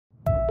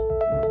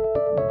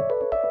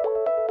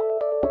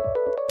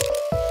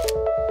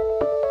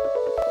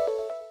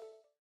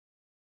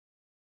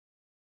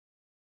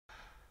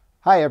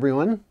Hi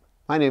everyone,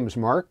 my name is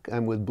Mark.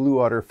 I'm with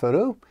Bluewater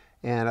Photo,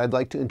 and I'd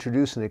like to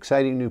introduce an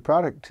exciting new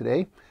product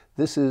today.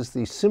 This is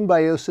the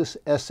Symbiosis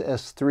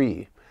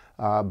SS3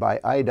 by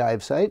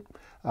iDiveSite.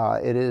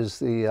 It is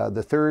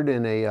the third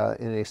in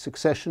a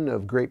succession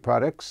of great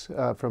products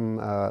from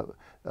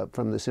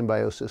the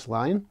Symbiosis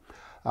line.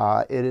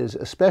 It is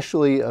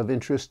especially of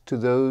interest to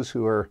those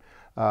who are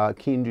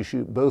keen to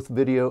shoot both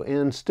video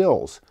and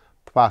stills,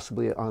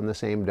 possibly on the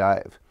same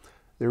dive.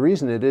 The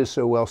reason it is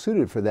so well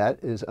suited for that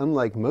is,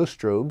 unlike most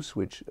strobes,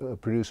 which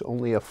produce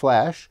only a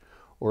flash,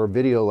 or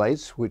video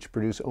lights, which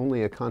produce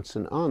only a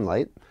constant on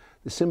light,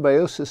 the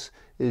Symbiosis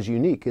is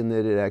unique in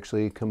that it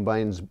actually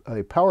combines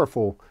a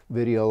powerful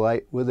video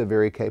light with a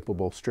very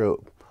capable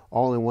strobe,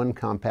 all in one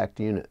compact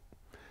unit.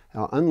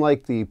 Now,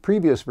 unlike the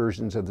previous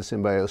versions of the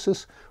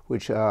Symbiosis,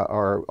 which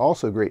are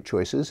also great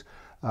choices,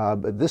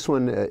 but this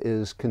one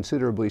is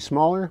considerably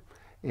smaller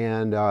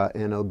and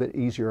a bit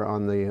easier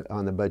on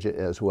the budget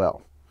as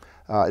well.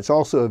 It's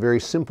also a very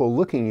simple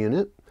looking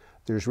unit.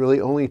 There's really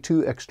only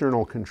two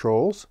external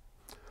controls,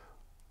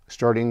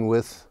 starting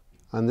with,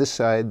 on this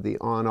side, the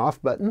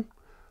on-off button,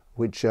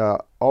 which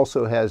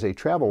also has a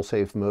travel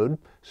safe mode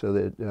so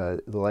that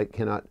the light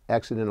cannot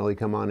accidentally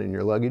come on in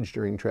your luggage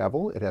during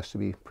travel. It has to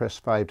be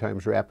pressed 5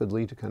 times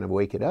rapidly to kind of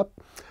wake it up.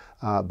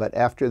 But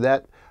after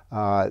that,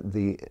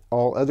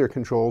 all other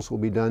controls will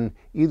be done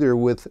either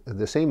with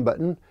the same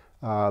button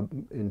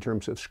in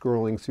terms of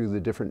scrolling through the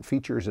different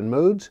features and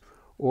modes,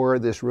 or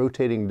this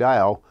rotating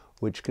dial,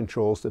 which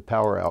controls the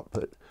power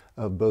output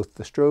of both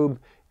the strobe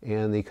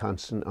and the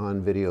constant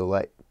on video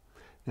light.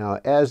 Now,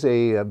 as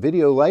a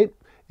video light,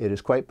 it is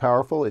quite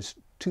powerful. It's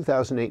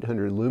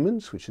 2,800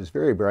 lumens, which is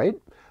very bright,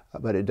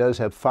 but it does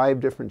have 5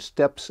 different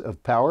steps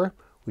of power,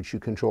 which you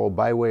control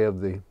by way of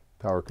the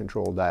power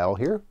control dial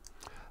here.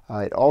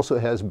 It also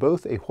has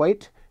both a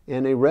white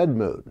and a red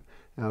mode.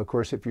 Now, of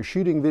course, if you're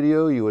shooting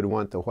video, you would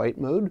want the white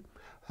mode.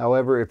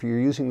 However, if you're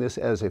using this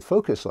as a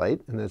focus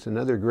light, and that's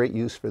another great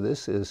use for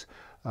this, is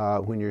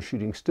when you're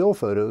shooting still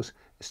photos,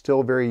 it's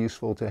still very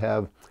useful to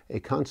have a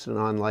constant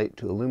on light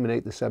to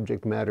illuminate the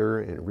subject matter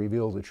and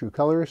reveal the true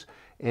colors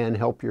and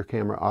help your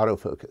camera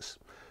autofocus.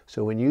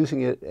 So when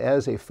using it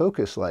as a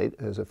focus light,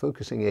 as a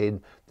focusing aid,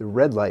 the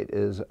red light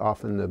is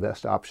often the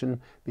best option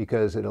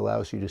because it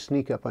allows you to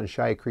sneak up on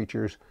shy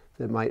creatures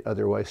that might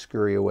otherwise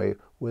scurry away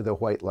with a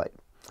white light.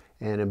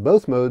 And in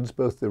both modes,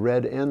 both the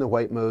red and the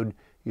white mode,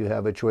 you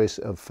have a choice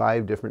of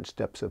 5 different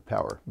steps of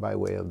power by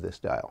way of this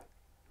dial.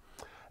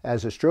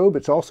 As a strobe,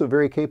 it's also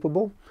very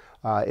capable.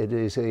 It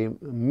is a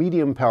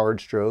medium-powered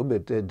strobe.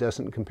 It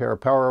doesn't compare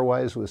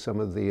power-wise with some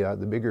of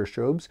the bigger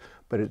strobes,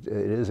 but it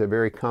is a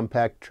very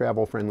compact,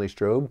 travel-friendly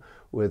strobe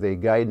with a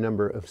guide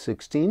number of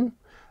 16.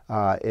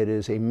 It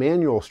is a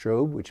manual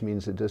strobe, which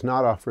means it does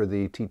not offer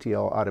the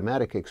TTL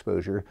automatic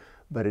exposure,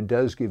 but it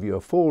does give you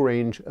a full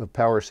range of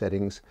power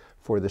settings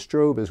for the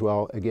strobe as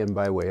well, again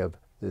by way of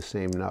this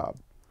same knob.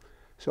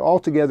 So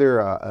altogether,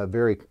 a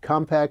very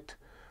compact,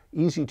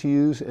 easy to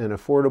use, and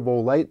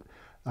affordable light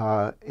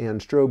and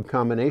strobe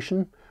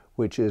combination,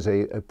 which is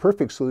a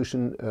perfect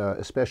solution,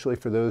 especially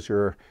for those who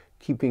are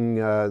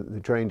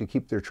trying to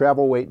keep their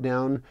travel weight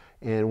down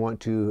and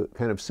want to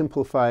kind of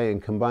simplify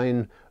and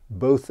combine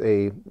both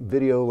a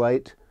video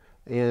light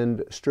and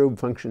strobe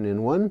function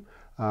in one,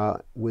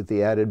 with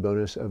the added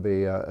bonus of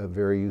a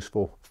very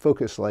useful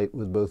focus light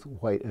with both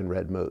white and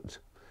red modes.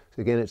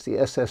 So again, it's the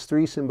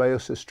SS3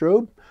 Symbiosis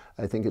strobe.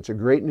 I think it's a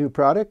great new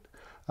product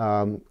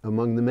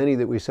among the many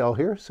that we sell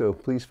here. So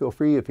please feel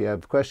free, if you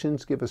have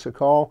questions, give us a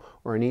call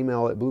or an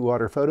email at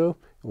Bluewater Photo.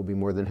 We'll be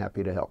more than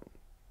happy to help.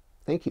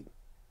 Thank you.